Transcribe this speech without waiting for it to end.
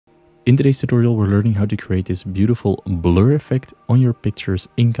In today's tutorial, we're learning how to create this beautiful blur effect on your pictures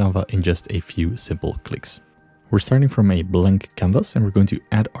in Canva in just a few simple clicks. We're starting from a blank canvas and we're going to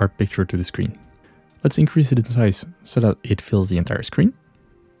add our picture to the screen. Let's increase it in size so that it fills the entire screen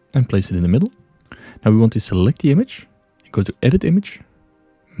and place it in the middle. Now we want to select the image, go to Edit Image,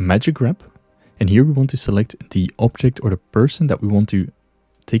 Magic Grab, and here we want to select the object or the person that we want to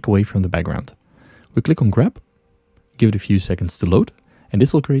take away from the background. We click on Grab, give it a few seconds to load, and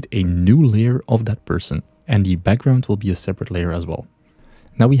this will create a new layer of that person, and the background will be a separate layer as well.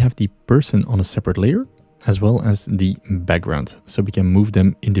 Now we have the person on a separate layer, as well as the background, so we can move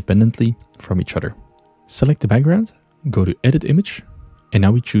them independently from each other. Select the background, go to Edit Image, and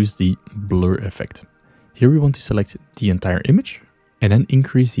now we choose the blur effect. Here we want to select the entire image, and then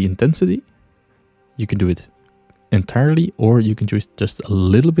increase the intensity. You can do it entirely, or you can choose just a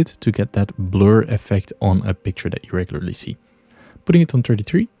little bit to get that blur effect on a picture that you regularly see. Putting it on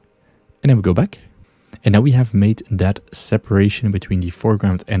 33, and then we go back. And now we have made that separation between the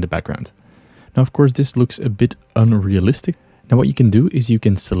foreground and the background. Now, of course, this looks a bit unrealistic. Now what you can do is you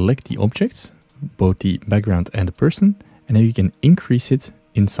can select the objects, both the background and the person, and now you can increase it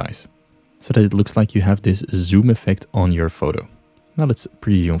in size so that it looks like you have this zoom effect on your photo. Now let's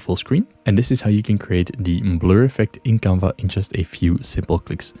preview on full screen. And this is how you can create the blur effect in Canva in just a few simple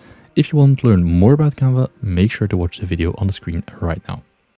clicks. If you want to learn more about Canva, make sure to watch the video on the screen right now.